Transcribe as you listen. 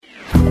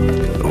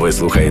Ви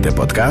слухаєте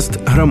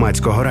подкаст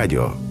Громадського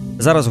радіо.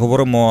 Зараз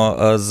говоримо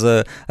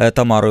з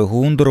Тамарою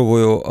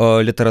Гундоровою,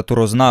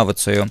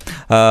 літературознавицею.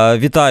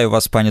 Вітаю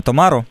вас, пані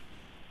Тамаро.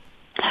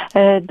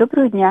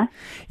 Доброго дня.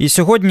 І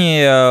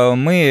сьогодні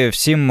ми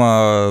всім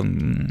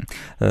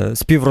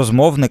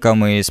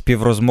співрозмовникам і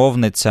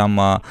співрозмовницям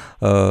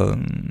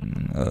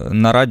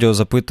на радіо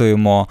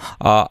запитуємо,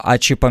 а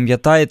чи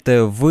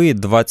пам'ятаєте ви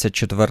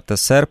 24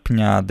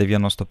 серпня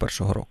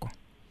 91-го року?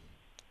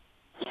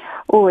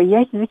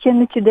 Я,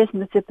 звичайно,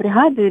 чудесно це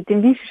пригадую, тим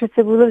більше, що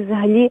це було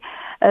взагалі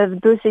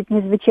досить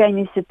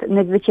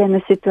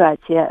надзвичайна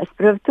ситуація.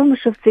 Справа в тому,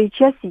 що в цей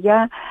час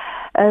я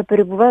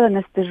перебувала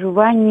на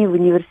стажуванні в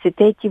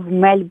університеті в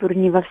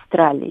Мельбурні в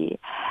Австралії.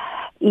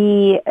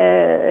 І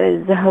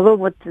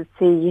загалом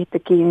цей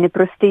такий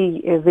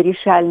непростий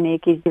вирішальний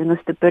якийсь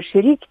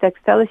 91-й рік, так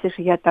сталося,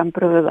 що я там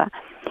провела.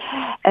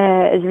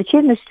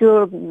 Звичайно,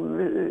 що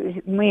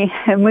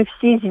ми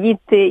всі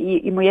звідти,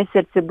 і моє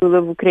серце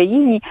було в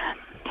Україні,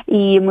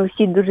 і ми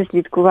всі дуже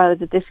слідкували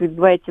за те, що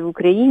відбувається в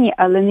Україні,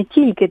 але не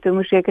тільки,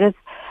 тому що якраз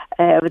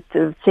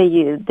в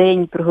цей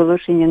день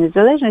проголошення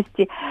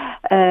незалежності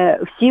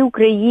всі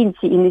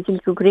українці, і не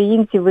тільки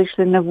українці,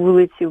 вийшли на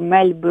вулицю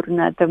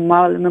Мельбурна, там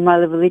ми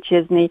мали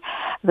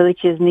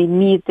величезний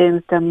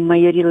мітинг, там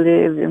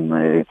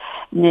майоріли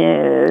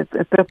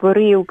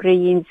прапори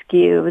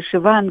українські,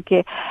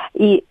 вишиванки,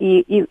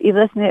 і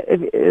власне,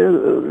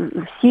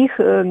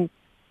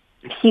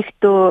 всі,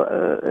 хто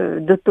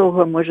до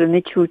того, може,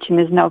 не чув чи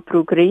не знав про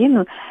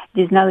Україну,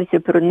 дізналися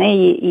про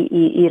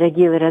неї і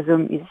раділи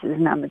разом із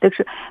нами. Так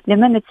що для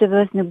мене це,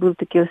 власне, було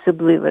таке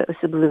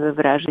особливе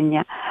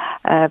враження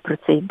про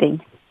цей день.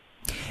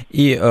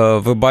 І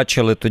ви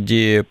бачили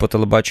тоді по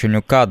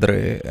телебаченню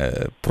кадри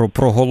про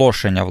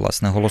проголошення,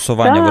 власне,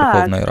 голосування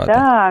Верховної Ради?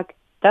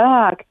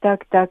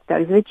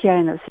 Так,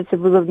 звичайно. Все це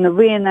було в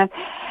новинах.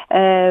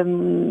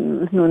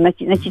 На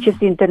ті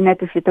часи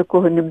інтернету ще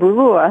такого не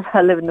було,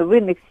 але в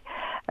новинах,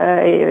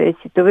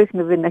 світових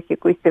новинах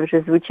якось це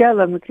вже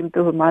звучало. Ми, крім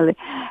того,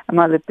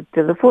 мали під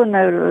телефон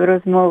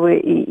розмови,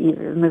 і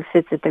ми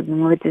все це, так би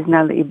мовити,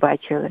 знали і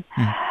бачили.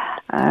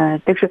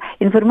 Так що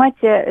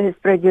інформація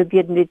справді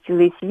об'єднує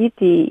цілий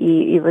світ,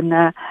 і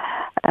вона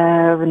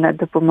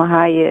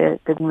допомагає,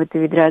 так мовити,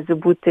 відразу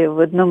бути в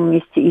одному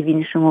місці і в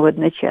іншому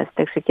водночас.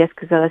 Так що, як я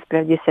сказала,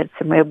 справді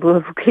серце моє було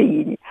в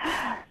Україні.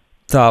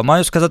 Так,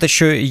 маю сказати,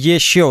 що є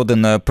ще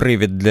один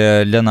привід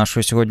для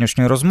нашої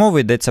сьогоднішньої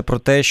розмови. Йдеться про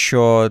те,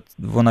 що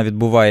вона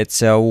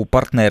відбувається у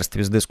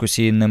партнерстві з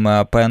дискусійним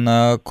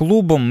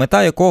пен-клубом,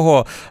 мета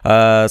якого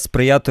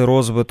сприяти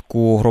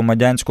розвитку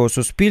громадянського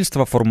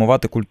суспільства,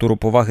 формувати культуру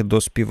поваги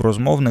до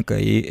співрозмовника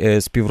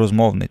і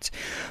співрозмовниць.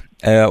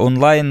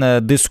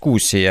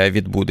 Онлайн-дискусія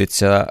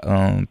відбудеться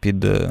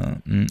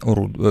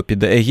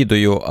під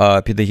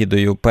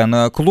егідою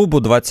пен-клубу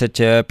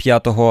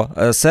 25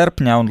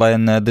 серпня.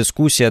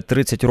 Онлайн-дискусія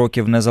 «30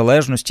 років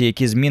незалежності.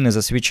 Які зміни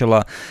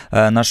засвідчила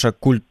наша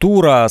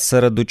культура».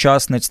 Серед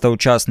учасниць та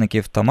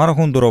учасників Тамара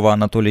Гундорова,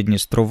 Анатолій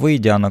Дністровий,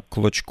 Діана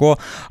Клочко,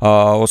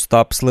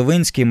 Остап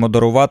Сливинський.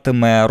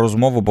 Модеруватиме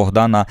розмову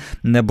Богдана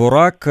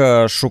Неборак.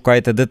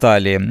 Шукайте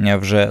деталі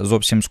вже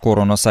зовсім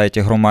скоро на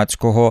сайті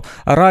Громадського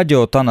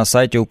радіо та на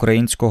сайті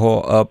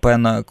Українського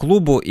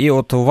пен-клубу. І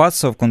от у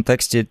вас в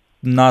контексті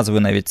назви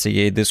навіть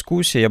цієї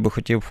дискусії я би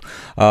хотів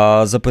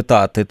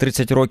запитати: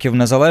 30 років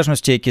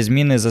незалежності, які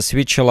зміни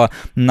засвідчила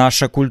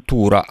наша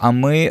культура. А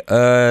ми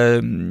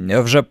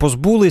вже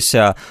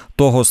позбулися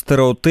того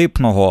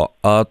стереотипного,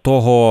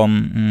 того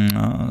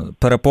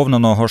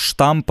переповненого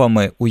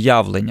штампами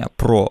уявлення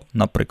про,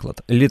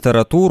 наприклад,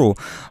 літературу,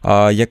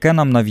 яке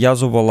нам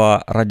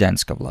нав'язувала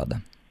радянська влада.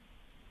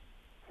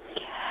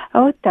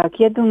 Так,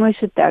 я думаю,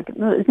 що так.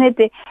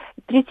 Знаєте,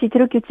 30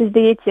 років це,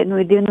 здається, і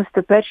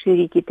 91-й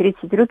рік, і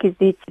 30 років,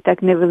 здається,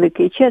 так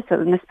невеликий час,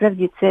 але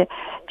насправді це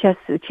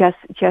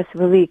час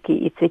великий,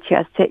 і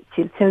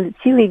це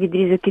цілий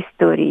відрізок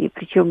історії,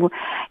 причому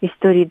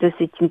історії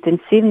досить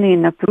інтенсивної,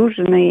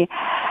 напруженої,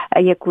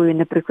 якою,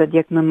 наприклад,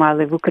 як ми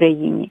мали в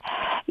Україні.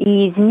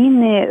 І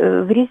зміни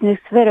в різних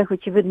сферах,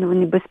 очевидно,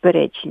 вони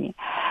безперечні.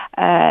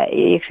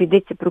 Якщо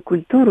йдеться про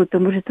культуру, то,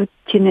 може, тут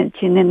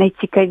чи не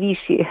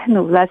найцікавіші,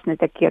 власне,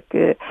 так як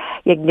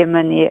для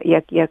мене,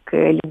 як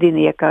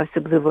людини, яка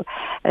особливо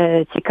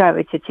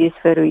цікавиться цією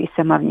сферою і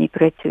сама в ній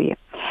працює.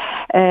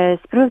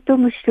 Справа в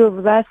тому, що,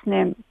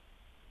 власне,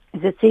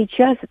 за цей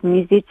час,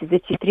 мені здається, за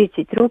ці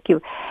 30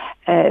 років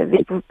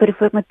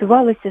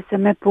переформатувалося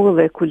саме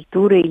поле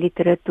культури і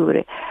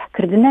літератури.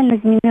 Кардинально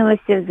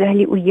змінилося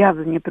взагалі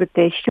уявлення про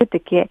те, що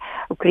таке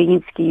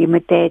український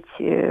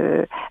митець,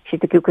 що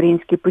таке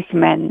український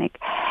письменник,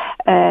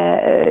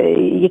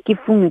 які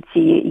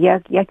функції,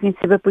 як він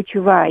себе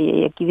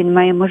почуває, які він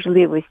має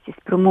можливості,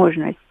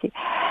 спроможності.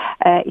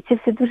 І це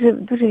все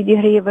дуже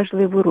відіграє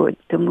важливу роль,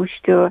 тому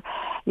що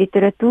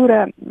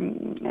література,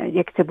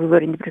 як це було,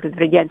 наприклад, в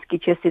радянські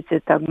часи, це,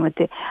 так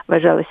мовити,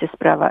 вважалося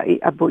справа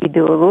або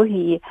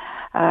ідеології,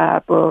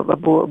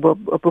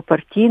 або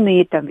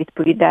партійної там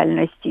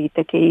відповідальності і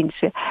таке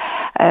інше.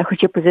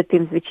 Хоча поза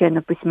тим,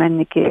 звичайно,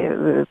 письменники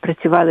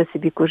працювали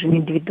собі кожен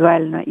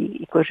індивідуально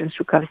і кожен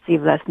шукав свій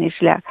власний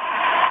шлях.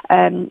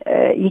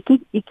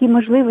 Які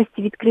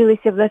можливості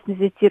відкрилися, власне,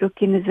 за ці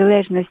роки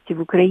незалежності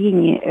в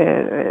Україні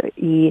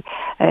і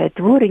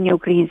творення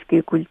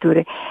української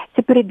культури?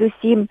 Це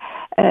передусім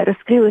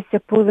розкрилося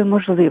поле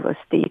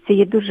можливостей, і це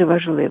є дуже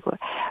важливо.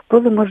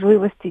 Поле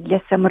можливостей для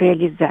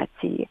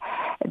самореалізації,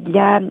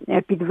 для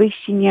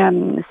підвищення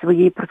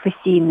своєї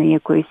професійної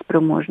якоїсь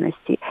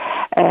спроможності.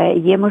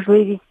 Є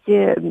можливість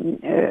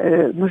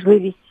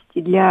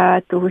для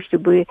того,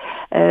 щоб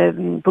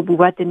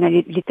побувати на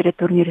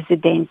літературній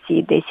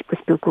резиденції, десь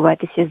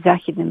поспілкуватися з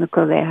західними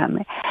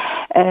колегами.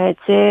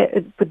 Це,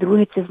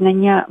 по-друге, це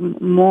знання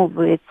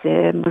мови,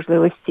 це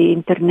можливості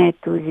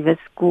інтернету,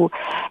 зв'язку,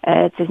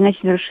 це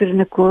значно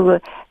розширене коло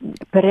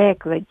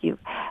перекладів.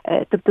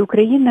 Тобто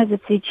Україна за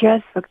цей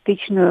час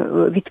фактично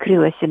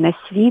відкрилася на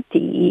світ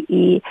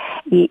і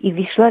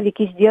війшла в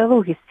якісь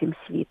діалоги з цим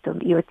світом.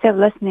 І оця,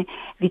 власне,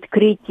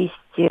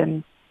 відкритість,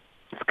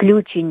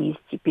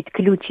 включеність і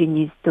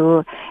підключеність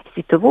до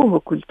світового,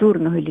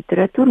 культурного,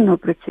 літературного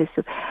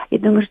процесу, я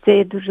думаю, що це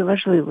є дуже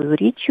важливою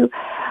річчю.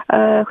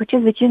 Хоча,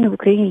 звичайно, в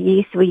Україні є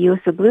і свої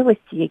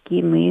особливості,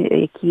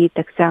 які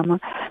так само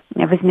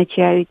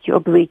визначають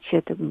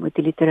обличчя, так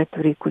мовити,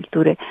 літератури і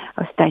культури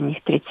останніх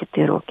 30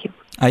 років.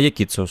 А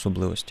які це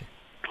особливості?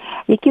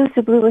 Які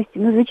особливості?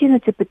 Ну, звичайно,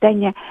 це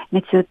питання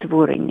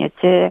націотворення,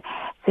 це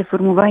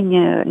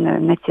формування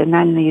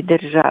національної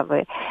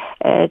держави,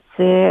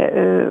 це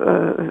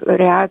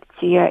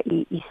реакція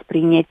і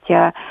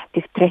сприйняття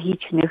тих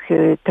трагічних,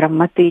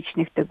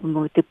 травматичних, так би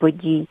мовити,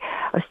 подій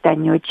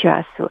останнього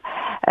часу,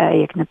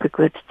 як,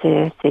 наприклад,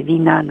 це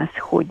війна на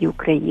сході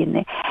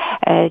України,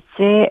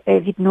 це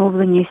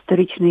відновлення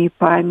історичної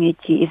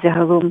пам'яті і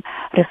загалом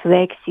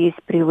рефлексії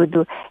з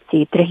приводу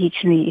цієї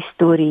трагічної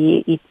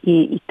історії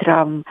і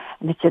травм,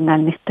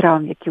 національних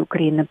травм, які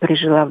Україна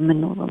пережила в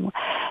минулому.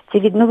 Це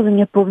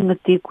відновлення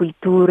повноти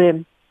культури,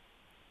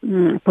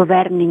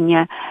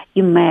 повернення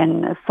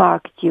імен,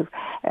 фактів,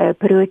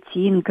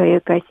 переоцінка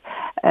якась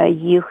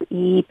їх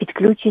і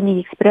підключення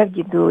їх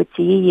справді до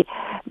цієї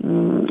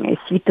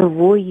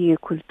світової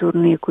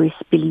культурної якоїсь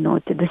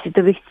спільноти, до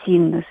світових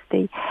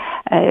цінностей.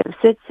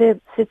 Все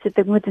це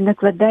так мовити,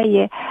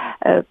 накладає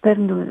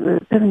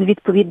певну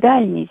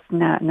відповідальність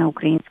на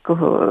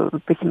українського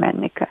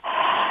письменника.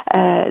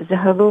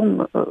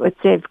 Загалом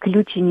оця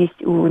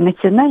включеність у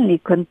національний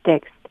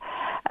контекст,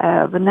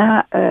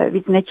 вона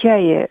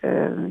відзначає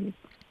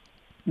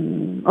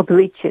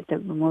обличчя,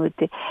 так би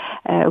мовити,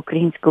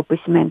 українського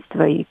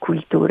письменства і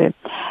культури.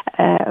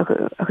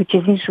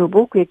 Хоча з іншого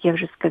боку, як я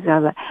вже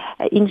сказала,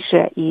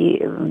 інша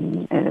і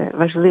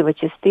важлива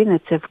частина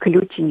 – це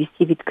включеність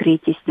і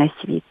відкритість на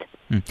світ.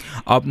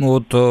 А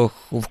от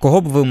в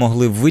кого б ви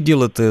могли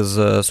виділити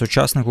з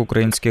сучасних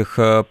українських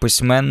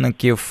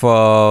письменників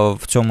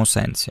в цьому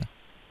сенсі?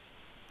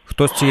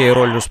 Хто з цією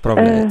роллю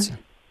справляється?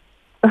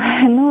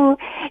 Ну,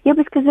 я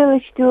би сказала,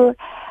 що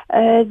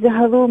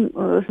загалом,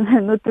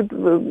 тут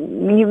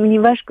мені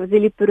важко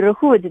взагалі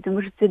перераховувати,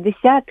 тому що це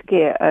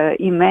десятки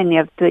імен і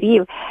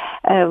авторів.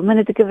 В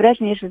мене таке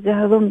враження, що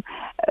загалом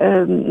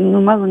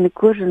мало не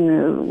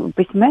кожен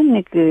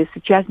письменник,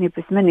 сучасний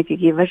письменник,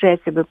 який вважає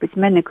себе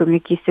письменником,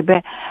 який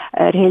себе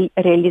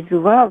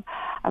реалізував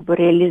або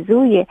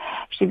реалізує,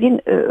 що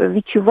він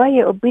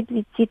відчуває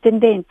обидві ці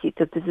тенденції.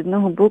 Тобто, з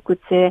одного боку,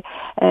 це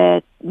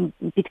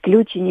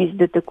підключеність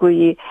до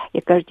такої,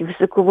 як кажуть,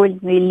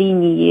 високовольтної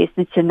лінії з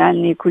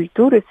національної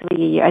культури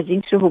своєї, а з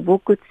іншого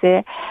боку,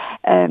 це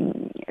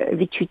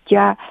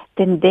відчуття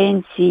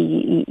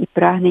тенденцій і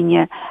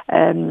прагнення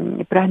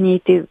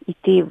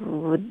йти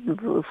в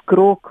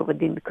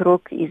один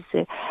крок із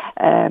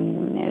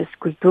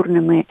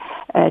культурними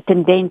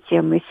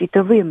тенденціями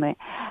світовими.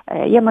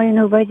 Я маю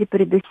на увазі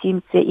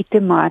передусім це і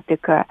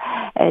тематика,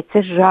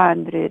 це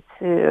жанри,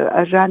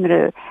 а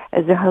жанри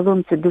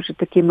загалом це дуже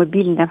така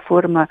мобільна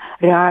форма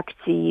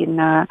реакції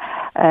на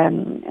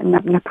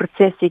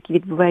процеси, які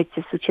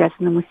відбуваються в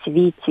сучасному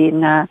світі,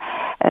 на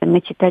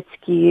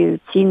читацькі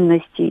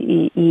цінності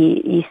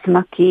і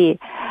смаки,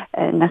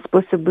 на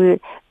способи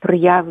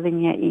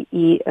проявлення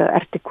і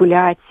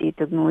артикуляції,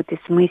 так мовити,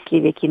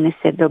 смислів, які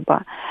несе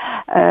доба.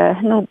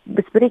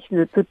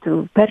 Безперечно, тут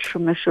в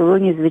першому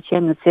ешелоні,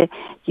 звичайно, це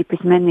ті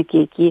письменники,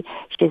 які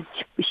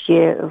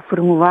ще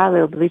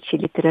формували обличчя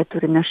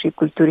літератури нашої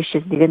культури ще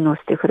з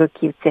 90-х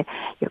років. Це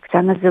і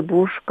Оксана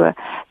Забушко,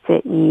 це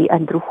і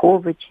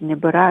Андрухович,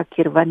 Неборак,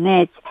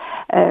 Ірванець,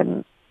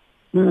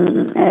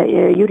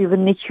 Юрій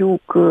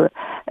Винничук,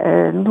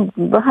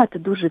 багато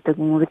дуже, так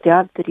мовити,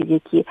 авторів,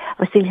 які,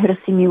 Василь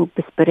Герасимюк,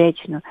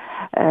 безперечно,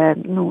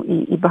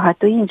 і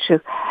багато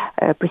інших.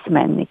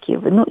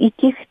 письменників. Ну і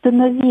ті, хто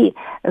нові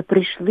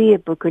прийшли,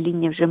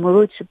 покоління вже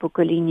молодше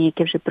покоління,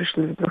 яке вже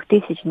прийшло з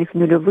 2000-х,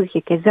 нульових,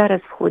 яке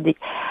зараз входить.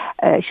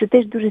 Що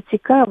теж дуже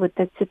цікаво,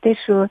 так це те,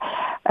 що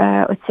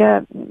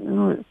оця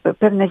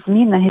певна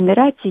зміна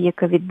генерації,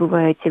 яка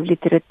відбувається в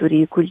літературі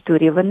і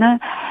культурі, вона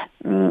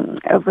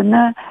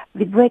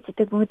відбувається,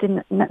 так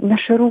мовити,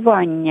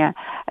 нашарування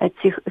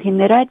цих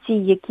генерацій,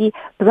 які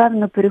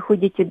плавно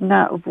переходять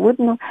одна в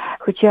одну,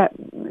 хоча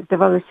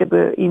здавалося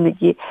б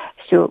іноді,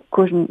 що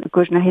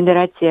кожна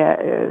генерація,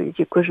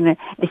 чи кожне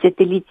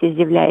десятиліття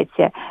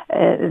з'являється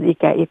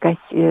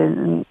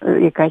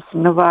якась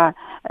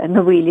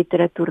новий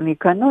літературний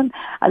канон,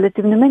 але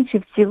тим не менше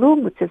в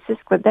цілому це все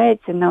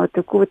складається на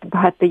таку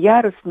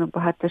багатоярусну,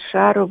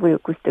 багатошарову,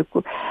 якусь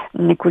таку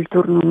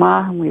культурну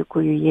магму,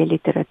 якою є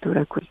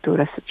література,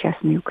 культура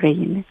сучасної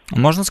України.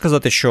 Можна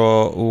сказати,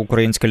 що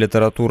українська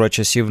література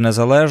часів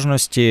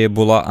Незалежності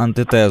була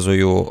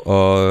антитезою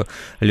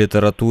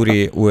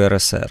літературі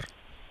УРСР?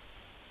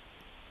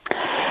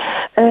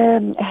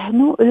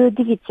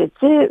 Дивіться,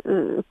 це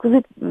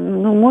коли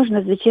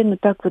можна, звичайно,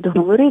 так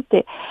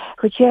говорити,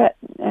 хоча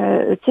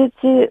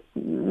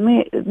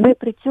ми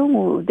при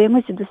цьому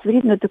вдаємося до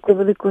своєрідного такого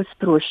великого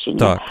спрощення.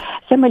 Так.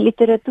 Саме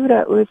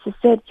література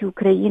УССР чи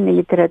України,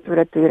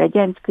 література тої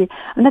радянської,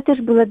 вона теж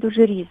була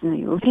дуже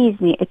різною, в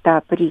різні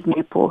етапи, різні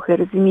епохи,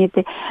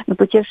 розумієте?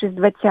 Почавши з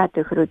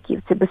 20-х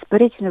років, це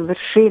безперечно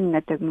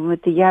вершинне, так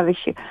мовити,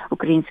 явище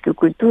української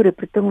культури,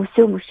 при тому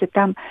всьому, що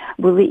там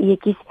були і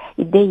якісь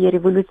ідеї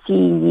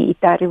революційні, і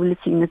та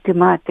революційна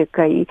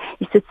тематика, і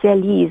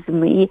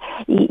соціалізм, і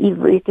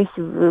якісь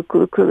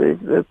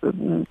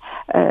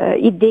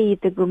ідеї,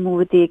 так би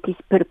мовити, якісь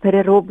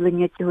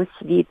перероблення цього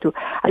світу.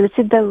 Але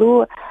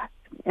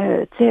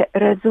це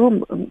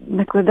разом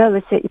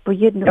накладалося і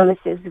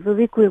поєднувалося з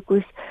великою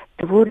якоюсь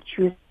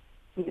творчою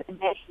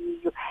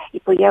енергією і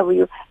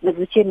появою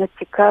надзвичайно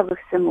цікавих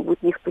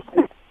самобутніх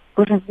письменників.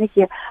 Кожен з них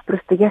є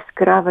просто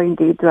яскрава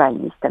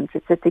індивідуальність, там, чи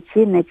це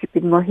Тичина, чи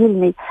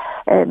Підмогильний,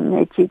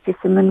 чи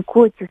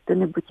Семенко, чи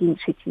хто-небудь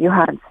інший, чи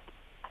Йоганс,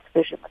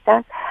 скажімо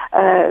так.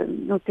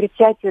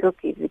 30-ті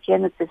роки,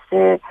 звичайно, це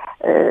все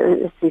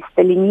цей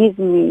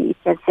сталінізм і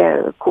ця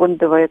вся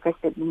кондова якась,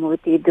 так би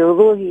мовити,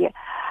 ідеологія.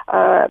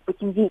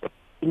 Потім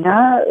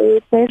війна,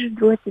 теж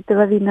Друга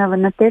світова війна,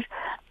 вона теж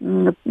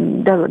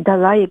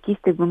дала якісь,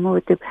 так би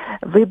мовити,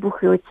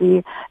 вибухи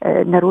оцієї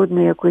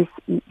народної якоїсь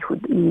і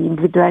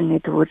індивідуальної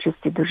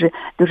творчості дуже,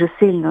 дуже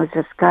сильного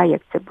зразка,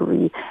 як це було.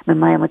 І ми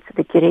маємо це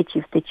такі речі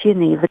в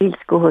Тичини, і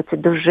Врильського, це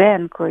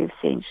Довженко і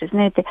все інше.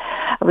 Знаєте,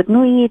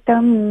 і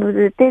там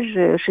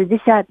теж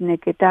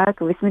шістдесятники,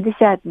 так,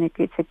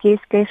 восьмидесятники, це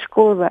Київська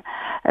школа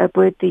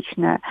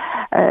поетична.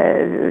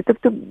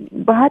 Тобто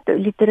багато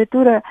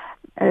література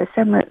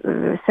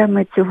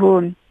саме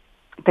цього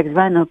так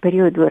званого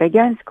періоду,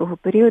 радянського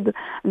періоду,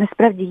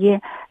 насправді є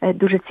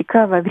дуже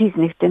цікава в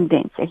різних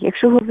тенденціях.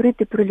 Якщо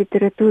говорити про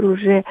літературу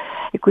вже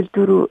і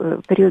культуру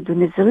періоду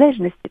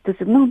Незалежності, то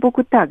з одного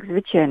боку так,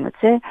 звичайно,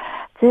 це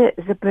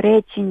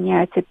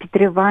заперечення, це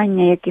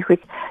підривання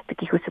якихось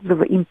таких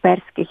особливо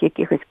імперських,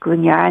 якихось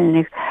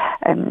колоніальних,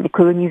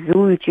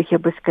 колонізуючих, я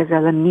би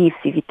сказала,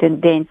 міфів і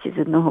тенденцій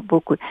з одного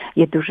боку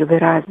є дуже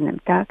виразним,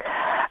 так?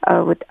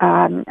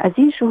 А з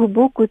іншого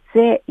боку,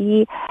 це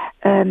і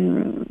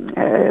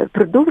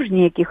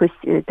продовження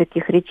якихось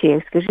таких речей,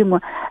 як, скажімо,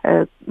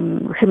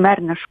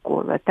 химерна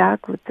школа,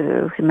 так,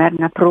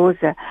 химерна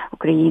проза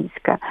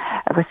українська,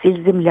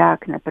 Василь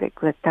Земляк,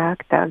 наприклад,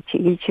 так, чи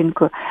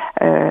Ільченко,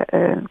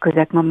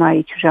 Козак Мамай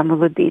і Чужа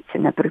молодиця,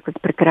 наприклад,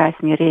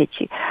 прекрасні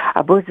речі,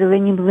 або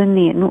Зелені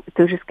млини,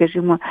 той же,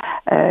 скажімо,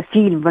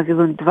 фільм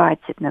 «Вавилон-20»,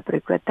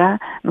 наприклад,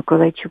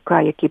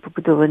 Миколайчука, який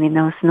побудований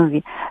на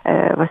основі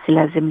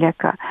Василя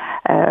Земляка,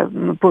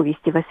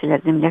 повісті Василя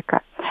Земляка.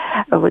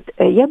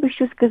 Я би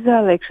що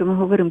сказала, якщо ми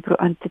говоримо про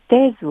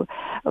антитезу,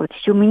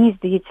 що мені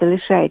здається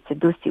лишається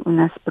досі у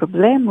нас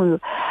проблемою,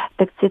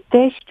 так це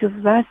те, що,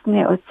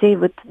 власне, оцей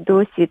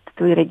досвід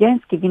той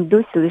радянський, він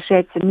досі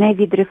лишається не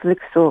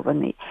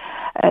відрефлексований.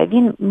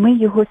 Ми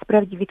його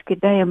справді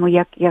відкидаємо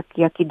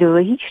як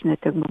ідеологічну,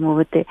 так би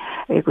мовити,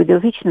 як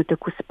ідеологічну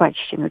таку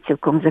спадщину,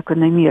 цілком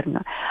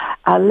закономірно.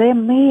 Але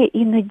ми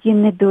іноді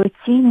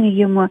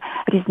недооцінюємо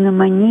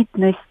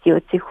різноманітності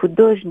оцих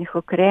художніх,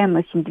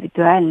 окремих,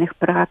 індивідуальних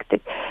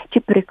практик, чи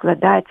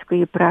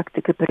перекладацької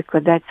практики,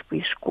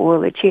 перекладацької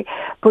школи, чи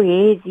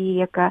поезії,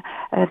 яка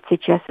в цей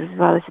час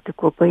розвивалася,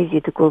 такого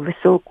поезії, такого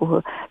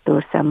високого,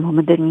 того самого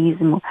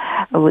модернізму.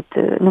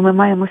 Ми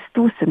маємо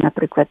Стуса,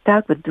 наприклад,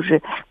 так, дуже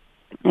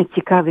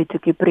цікавий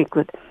такий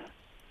приклад.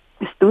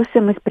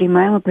 Стуса ми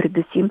сприймаємо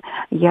передусім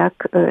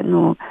як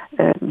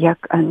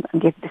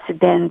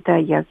дисидента,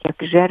 як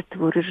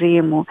жертву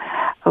режиму,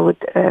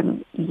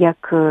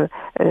 як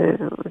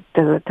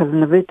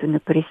талановиту,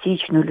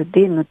 непересічну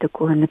людину,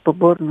 такого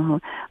непоборного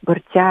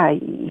борця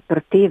і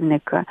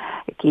противника,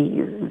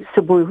 який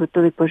собою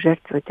готовий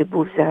пожертвувати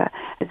був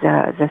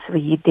за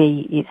свої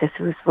ідеї і за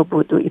свою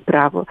свободу і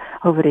право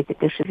говорити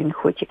те, що він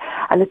хоче.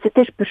 Але це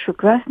теж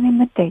першокласний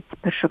митець,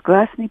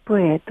 першокласний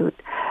поет.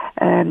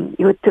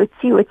 І от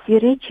оці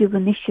речі,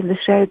 вони ще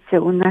лишаються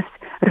у нас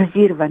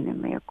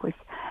розірваними якось.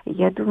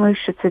 Я думаю,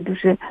 що це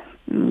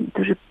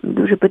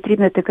дуже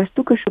потрібна така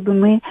штука, щоб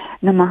ми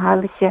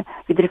намагалися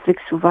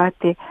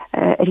відрефлексувати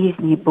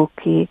різні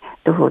боки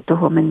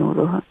того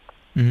минулого.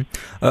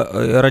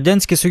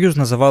 Радянський Союз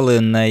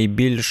називали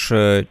найбільш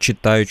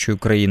читаючою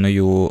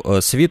країною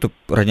світу.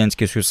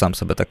 Радянський Союз сам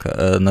себе так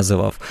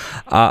називав.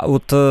 А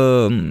от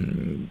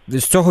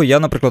з цього я,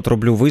 наприклад,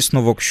 роблю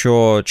висновок,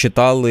 що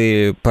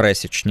читали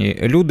пересічні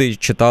люди,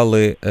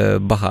 читали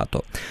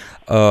багато.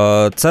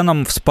 Це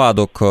нам в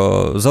спадок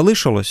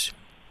залишилось?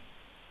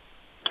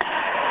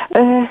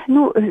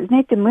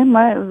 Знаєте,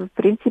 в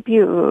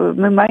принципі,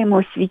 ми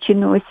маємо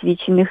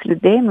освічених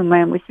людей, ми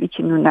маємо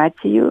освічену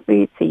націю,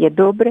 і це є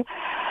добре.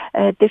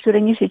 Те, що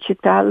раніше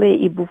читали,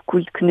 і був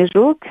культ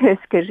книжок,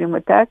 скажімо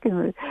так,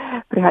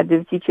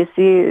 пригадую, в ті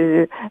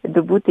часи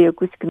добути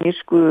якусь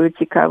книжку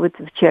цікаву,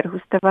 в чергу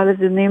ставали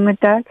за ними,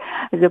 так,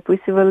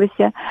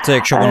 записувалися. Це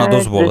якщо вона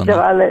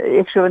дозволена.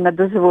 Якщо вона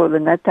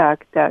дозволена,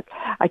 так.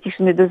 А ті,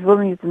 що не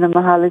дозволені, то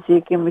намагалися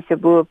якимось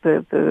або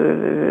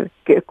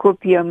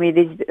копіями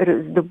десь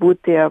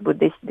здобути, або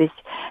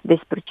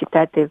десь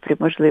прочитати при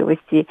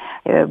можливості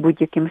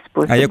будь-яким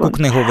способом. А яку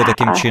книгу ви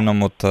таким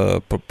чином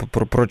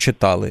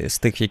прочитали з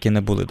тих, які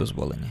не були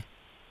дозволені?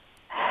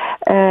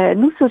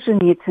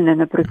 Солженіцина,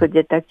 наприклад,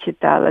 я так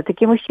читала.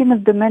 Таким чином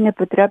до мене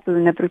потрапили,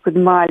 наприклад,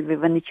 Мальви,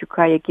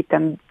 Ваничука, які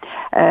там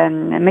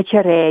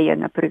Мечарея,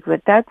 наприклад,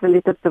 так?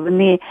 Тобто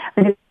вони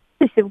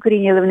в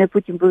Україні, але вони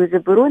потім були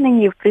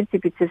заборонені, і, в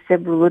принципі, це все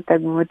було,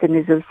 так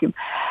мовити,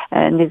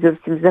 не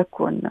зовсім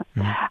законно.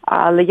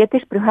 Але я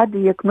теж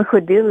пригадую, як ми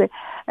ходили,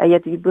 я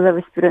тоді була в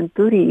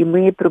аспірантурі, і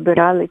ми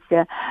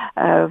пробиралися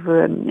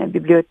в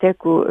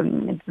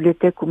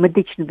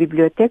медичну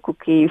бібліотеку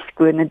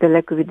київську,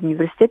 недалеко від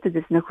університету,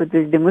 де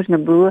знаходилось, де можна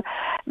було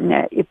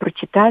і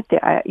прочитати,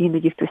 а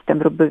іноді хтось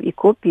там робив і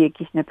копії,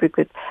 якісь,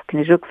 наприклад,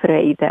 книжок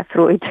Фройда,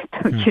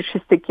 там, чи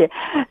щось таке,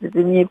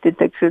 розумієте,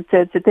 так що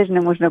це теж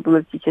не можна було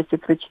в ті часи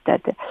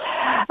прочитати.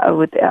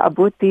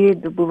 Або ти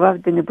добував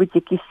де-небудь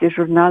якісь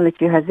журнали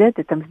чи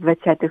газети там з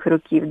 20-х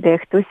років, де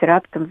хтось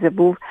раптом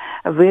забув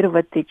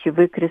вирвати чи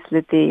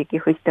викреслити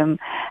якихось там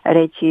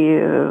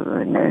речі,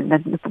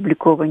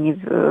 опубліковані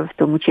в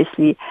тому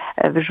числі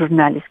в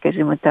журналі,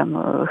 скажімо,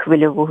 там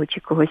Хвильового чи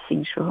когось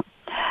іншого.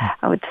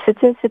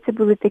 Все це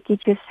були такі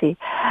часи.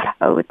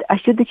 А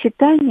щодо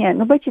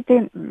читання,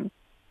 бачите,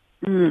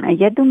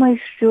 я думаю,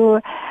 що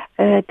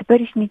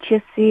теперішні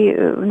часи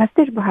у нас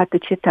теж багато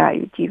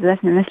читають. І,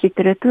 власне, у нас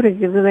література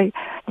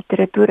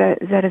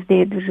зараз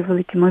дає дуже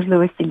великі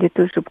можливості для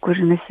того, щоб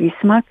кожен на свій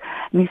смак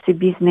міг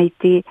собі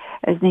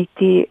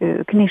знайти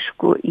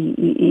книжку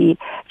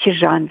чи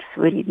жанр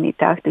своєрідний.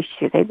 Так? Хтось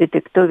читає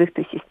детективи,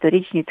 хтось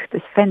історичні,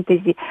 хтось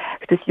фентезі,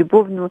 хтось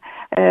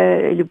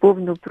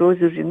любовну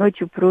прозу,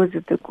 жіночу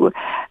прозу таку.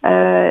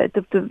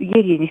 Тобто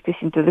є різні,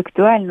 хтось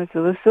інтелектуальну,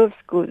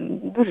 філософську,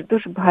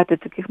 дуже багато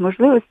таких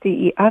можливостей,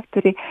 і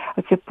автори,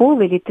 оце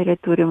поле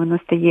літератури, воно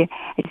стає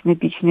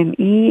різнобічним,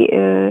 і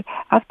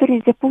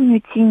автори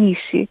заповнюють ці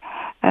ніші,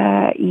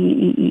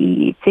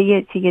 і це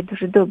є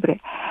дуже добре.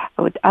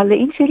 Але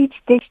інша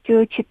річ те,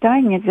 що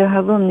читання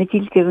загалом не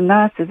тільки в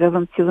нас, а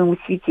загалом в цілому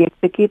світі, як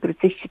такий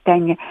процес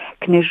читання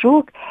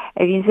книжок,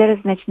 він зараз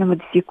значно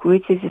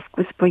модифікується в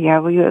зв'язку з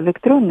появою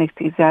електронних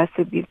тих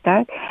засобів,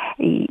 так,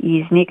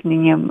 і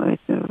зникненням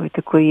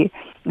такої,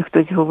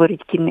 хтось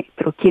говорить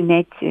про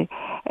кінець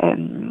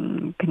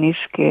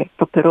книжки,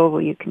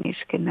 паперової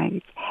книжки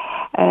навіть.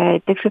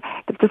 Так що,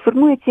 тобто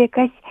формується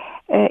якась,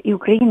 і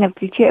Україна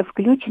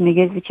включена,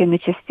 є, звичайно,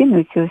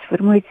 частиною цього,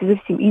 сформується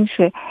зовсім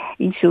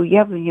інше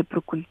уявлення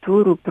про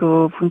культуру,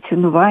 про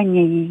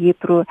функціонування її,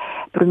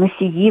 про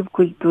носіїв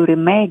культури,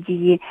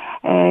 медії,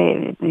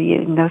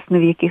 на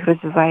основі яких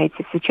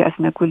розвивається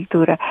сучасна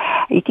культура.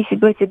 Якісь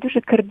відбуваються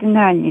дуже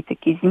кардинальні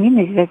такі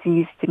зміни,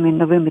 зв'язані з цими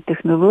новими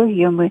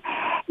технологіями,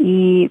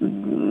 і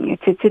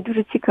це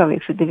дуже цікаво,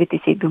 якщо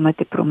дивитися і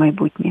думати про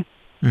майбутнє.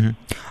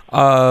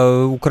 А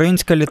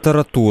українська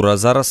література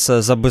зараз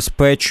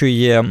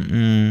забезпечує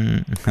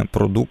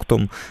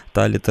продуктом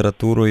та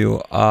літературою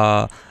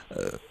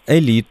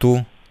еліту,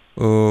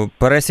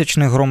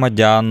 пересічних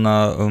громадян.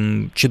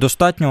 Чи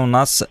достатньо у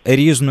нас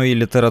різної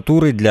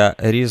літератури для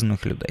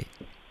різних людей?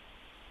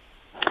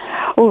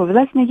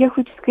 Власне, я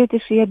хочу сказати,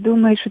 що я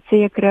думаю, що це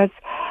якраз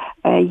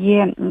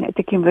є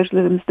таким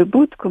важливим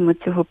здобутком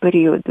цього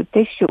періоду,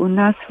 те, що у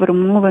нас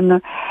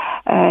сформовано,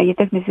 я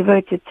так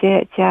називаю,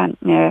 ця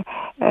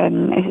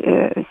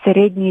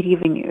середній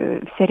рівень,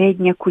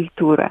 середня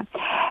культура.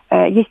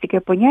 Є таке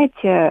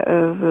поняття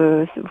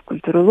в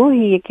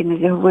культурології,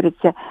 яке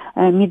говориться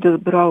middle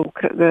brow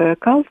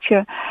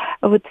culture,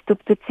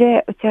 тобто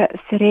це ця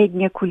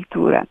середня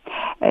культура.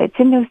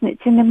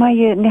 Це не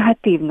має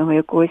негативного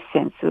якогось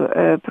сенсу.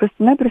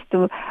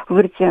 Просто-напросто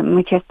говориться,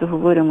 ми часто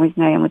говоримо,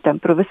 знаємо там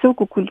про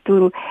високу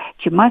культуру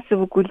чи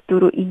масову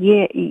культуру, і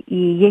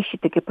є ще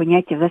таке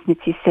поняття, власне,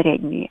 цієї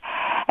середньої.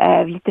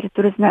 В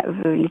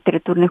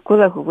літературних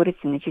колах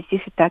говориться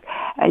найчастіше так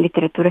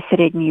література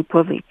середньої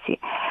полиці.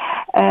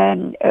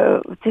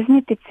 Це,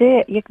 знаєте,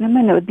 це, як на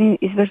мене, один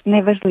із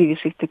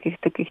найважливіших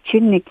таких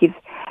чинників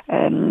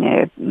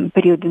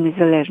періоду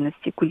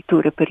незалежності,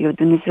 культури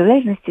періоду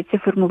незалежності, це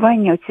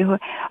формування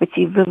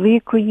оцієї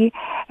великої,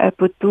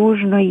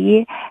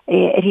 потужної,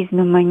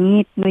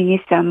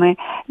 різноманітної саме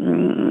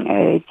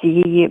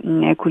цієї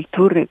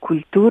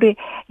культури,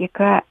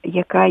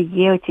 яка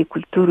є оцією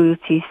культурою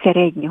цієї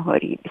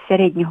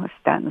середнього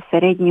стану,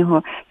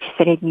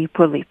 середньої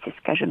полиці,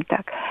 скажімо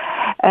так.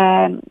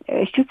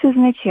 Що це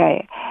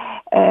означає?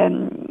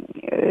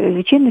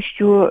 Звичайно,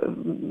 що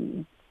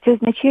це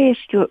означає,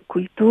 що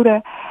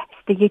культура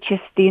стає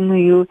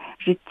частиною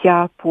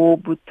життя,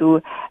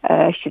 побуту,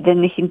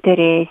 щоденних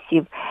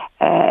інтересів,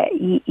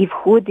 і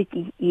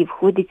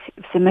входить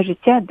в саме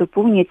життя,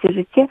 доповнює це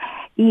життя,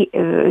 і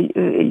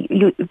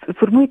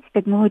формується,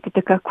 так мовити,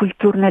 така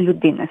культурна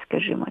людина,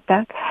 скажімо,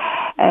 так.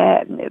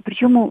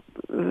 Причому,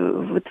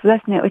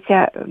 власне,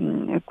 оця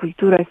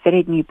культура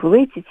середньої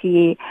полиці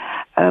цієї,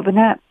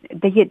 вона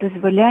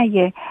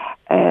дозволяє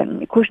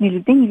кожній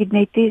людині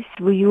віднайти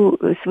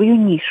свою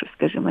нішу,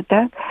 скажімо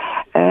так.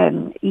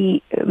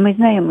 І ми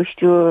знаємо,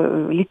 що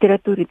в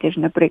літературі теж,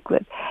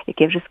 наприклад,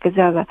 як я вже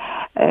сказала,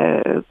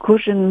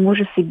 кожен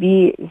може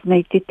собі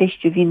знайти те,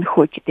 що він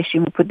хоче, те, що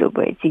йому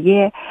подобається.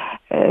 Є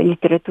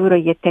література,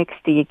 є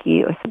тексти,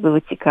 які особливо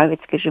цікавлять,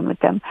 скажімо,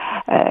 там,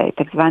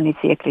 так званий,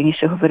 це, як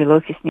раніше говорили,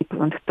 офісний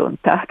планктон,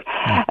 так.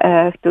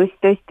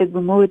 Хтось, так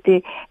би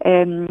мовити,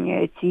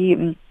 ці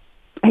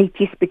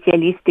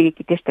IT-спеціалісти,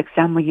 які теж так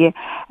само є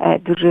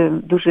дуже,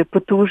 дуже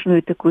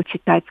потужною такою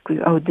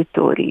читацькою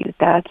аудиторією,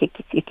 так,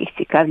 яких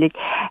цікавлять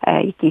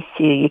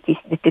якісь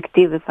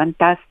детективи,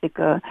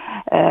 фантастика,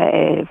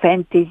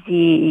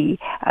 фентезі,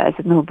 з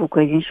одного боку,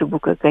 а з іншого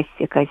боку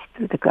якась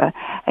така,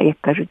 як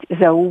кажуть,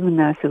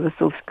 заумна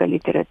філософська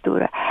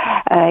література.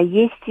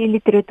 Є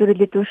література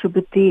для того, щоб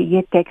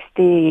є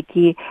тексти,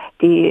 які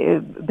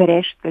ти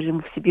береш,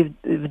 скажімо, в собі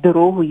в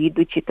дорогу,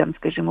 їдучи там,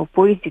 скажімо, в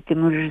поїзді, ти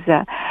можеш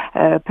за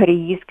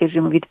переїзд,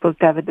 скажімо, від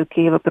Полтави до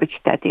Києва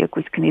прочитати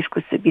якусь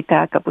книжку собі,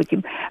 так, а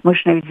потім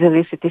можеш навіть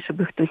залишити,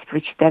 щоб хтось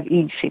прочитав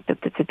інший.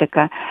 Тобто це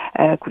така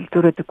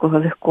культура такого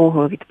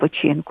легкого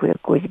відпочинку,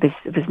 якогось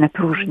без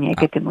напруження,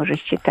 яке ти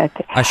можеш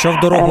читати. А що в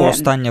дорогу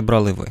останнє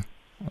брали ви?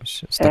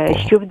 Ось з такого.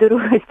 Що в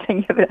дорогу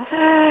останнє брала?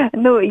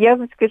 Ну, я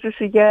вам скажу,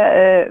 що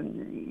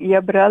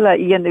я брала,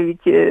 і я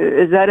навіть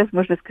зараз,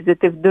 можна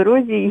сказати, в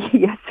дорозі, і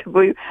я з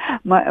собою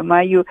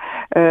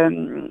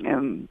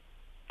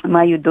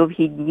маю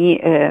довгі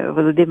дні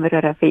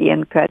Володимира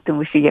Рафаєнка,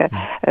 тому що я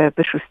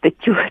пишу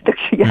статтю, так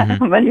що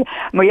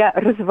моя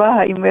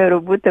розвага і моя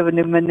робота,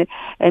 вони в мене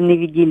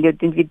невіддільні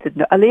один від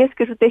одного. Але я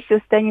скажу те, що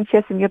останнім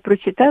часом я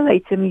прочитала, і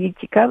це мені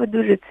цікаво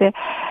дуже, це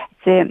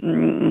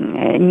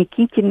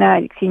Нікітіна,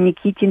 Олексій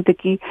Нікітін,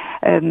 такий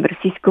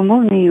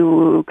російськомовний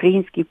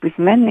український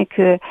письменник,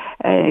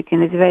 який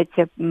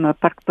називається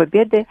 «Парк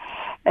Побєди»,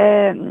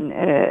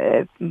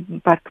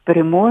 «Парк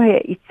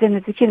Перемоги». І це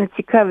надзвичайно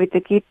цікавий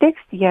такий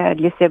текст, я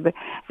для себе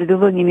з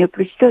задоволенням його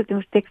прочитала,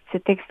 тому що це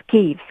текст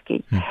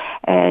київський.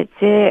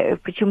 Це,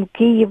 причому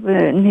Київ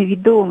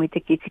невідомий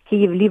такий, це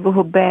Київ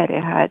лівого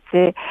берега,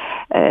 це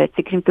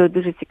крім того,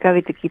 дуже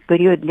цікавий такий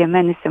період для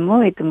мене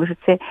самої, тому що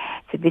це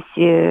десь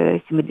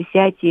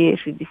 70-ті,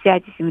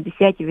 60-ті,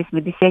 70-ті,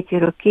 80-ті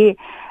роки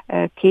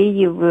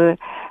Київ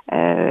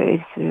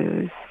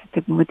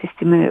так мовити, з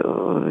тими,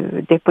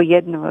 де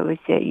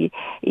поєднувалися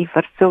і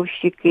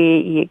фарсовщики,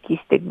 і якісь,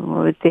 так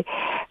мовити,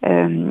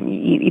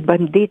 і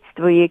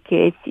бандитство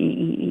якесь,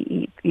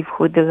 і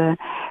входила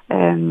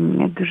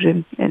дуже,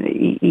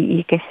 і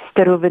якась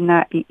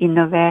старовина, і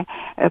нове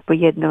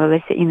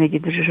поєднувалося іноді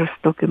дуже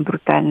жорстоким,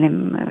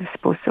 брутальним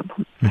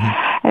способом.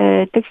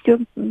 Так що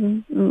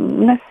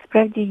у нас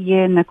справді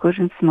є на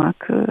кожен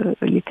смак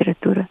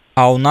література.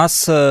 А у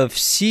нас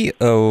всі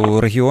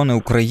регіони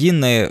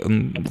України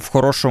в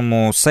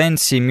хорошому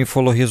сенсі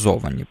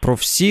міфологізовані. Про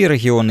всі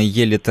регіони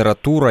є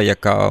література,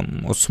 яка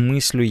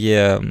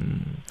осмислює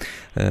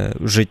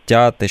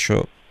життя,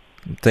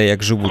 те,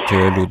 як живуть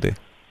люди.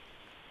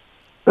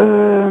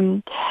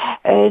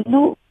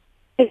 Ну,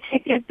 це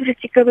якраз дуже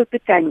цікаве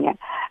питання.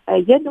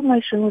 Я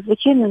думаю, що,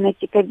 звичайно,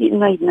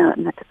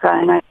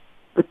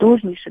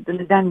 найпотужніша до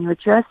недавнього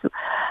часу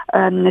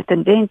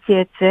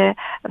тенденція – це,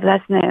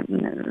 власне,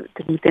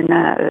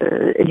 на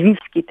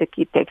львівський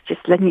такий текст, чи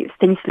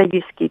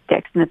станіславівський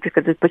текст,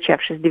 наприклад,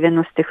 почавши з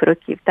 90-х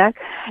років, так?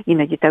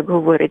 Іноді так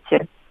говориться.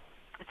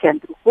 Це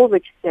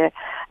Андрухович, це,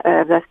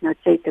 власне,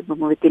 оцей, так би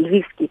мовити,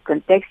 львівський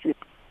контекст,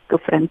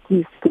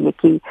 франківський,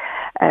 який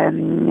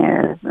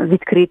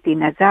відкритий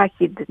на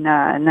захід,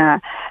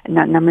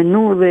 на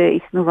минуле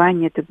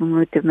існування, так би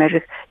мовити, в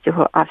межах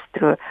цього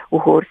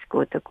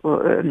австро-угорського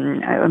такого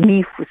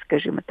міфу,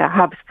 скажімо, та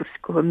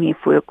габсбурзького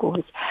міфу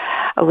якогось.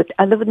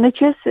 Але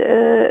водночас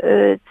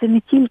це не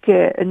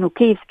тільки,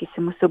 київський,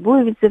 само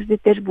собою, він завжди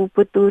теж був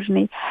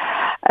потужний.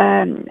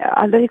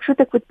 Але якщо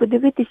так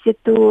подивитися,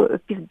 то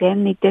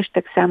південний теж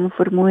так само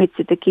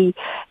формується такий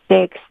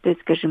текст,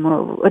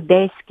 скажімо,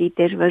 одеський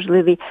теж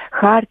важливий,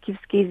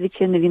 харківський,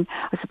 звичайно, він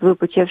особливо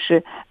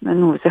почавши,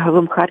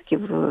 загалом Харків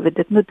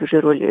видатну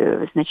дуже роль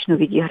значну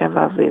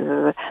відігравав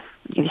в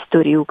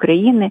історії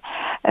України,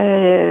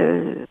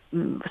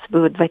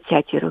 особливо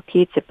 20-ті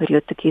роки, це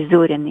період такий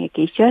зоряний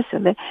якийсь час,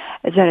 але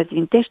зараз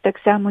він теж так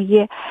само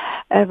є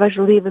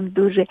важливим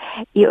дуже.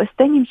 І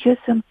останнім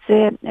часом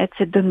це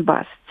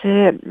Донбас.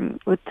 Це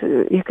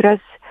якраз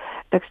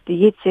так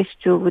стається,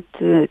 що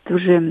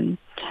дуже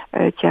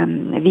ця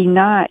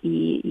війна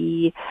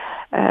і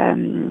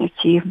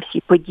ці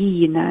всі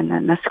події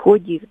на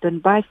Сході, в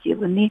Донбасі,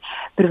 вони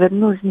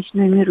привернули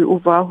значною мірою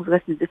увагу,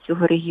 власне, до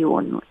цього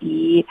регіону.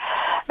 І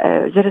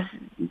зараз,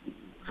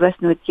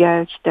 власне,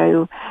 я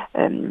читаю,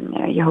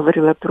 я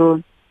говорила про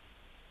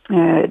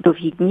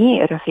 «Довгі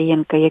дні»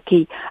 Рафаєнка,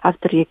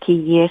 автор який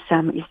є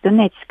сам із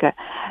Донецька,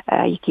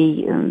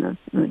 який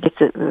у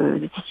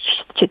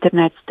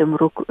 2014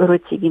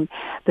 році він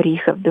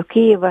приїхав до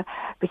Києва,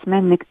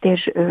 письменник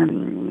теж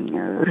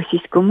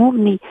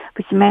російськомовний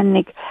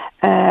письменник,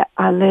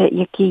 але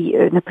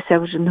який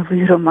написав вже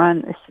новий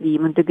роман свій,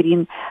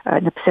 Мондегрін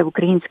написав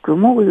українською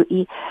мовою,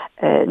 і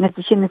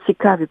надзвичайно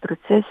цікаві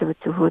процеси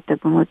цього, так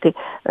би мовити,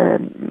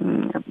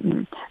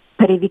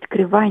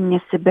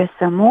 перевідкривання себе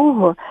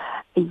самого,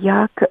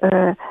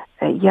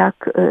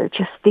 як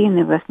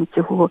частини, власне,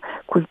 цього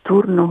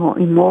культурного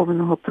і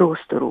мовного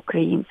простору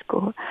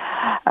українського.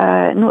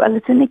 Але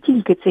це не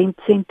тільки,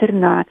 це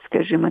інтернат,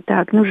 скажімо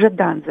так,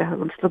 Жадан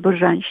загалом,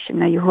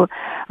 Слобожанщина, його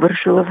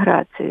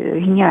Ворошиловград, це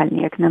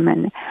геніальний, як на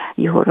мене,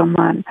 його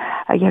роман.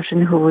 А я вже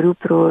не говорю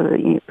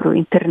про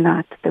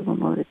інтернат, так би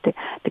мовити,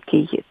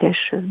 такий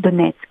теж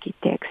донецький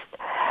текст.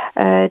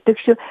 Так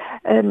що,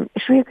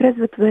 що якраз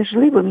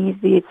важливо, мені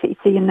здається, і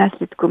це є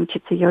наслідком,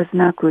 чи це є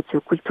ознакою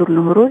цього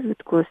культурного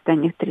розвитку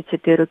останніх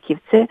 30 років,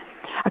 це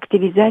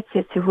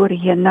активізація цього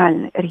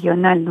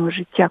регіонального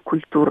життя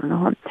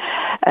культурного.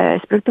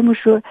 Справа в тому,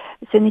 що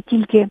це не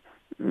тільки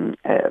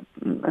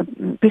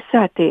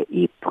писати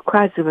і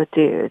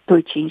показувати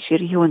той чи інший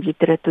регіон в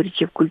літературі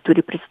чи в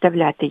культурі,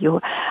 представляти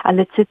його,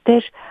 але це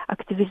теж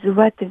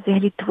активізувати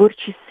взагалі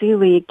творчі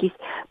сили, якісь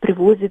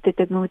привозити,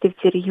 так мовити,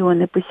 в ці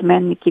регіони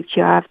письменників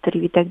чи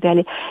авторів і так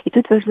далі. І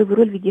тут важливу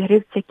роль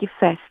відіграють всякі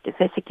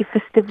всякі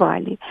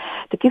фестивалі.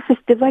 Таких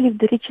фестивалів,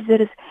 до речі,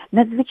 зараз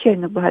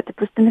надзвичайно багато,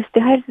 просто не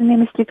встигаєш за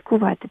ними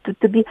слідкувати. Тут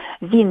тобі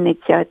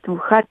Вінниця,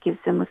 Харків,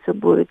 само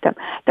собою,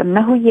 там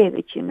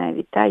Нагоєвичі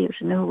навіть, я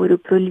вже не говорю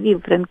про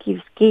Львів,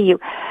 Франківськ, Київ,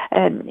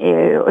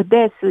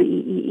 Одесу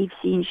і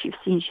всі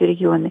інші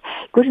регіони.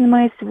 Кожен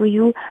має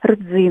свою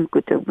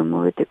родзинку, так би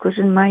мовити,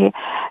 кожен має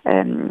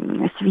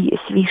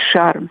свій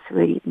шарм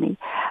своєрідний.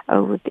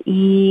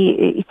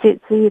 І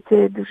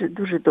це дуже,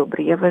 дуже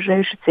добре. Я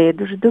вважаю, що це є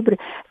дуже добре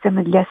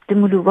саме для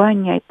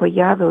стимулювання і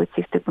появи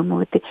оцих, так би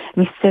мовити,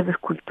 місцевих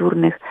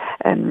культурних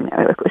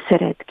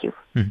осередків.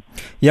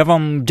 Я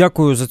вам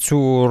дякую за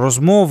цю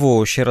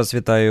розмову. Ще раз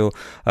вітаю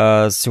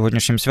з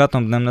сьогоднішнім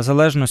святом, Днем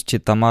Незалежності.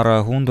 Тамара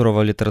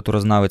Гундорова,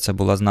 літературознавиця,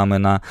 була з нами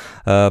на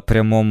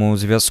прямому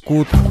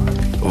зв'язку.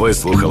 Ви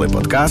слухали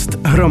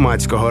подкаст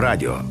Громадського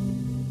радіо.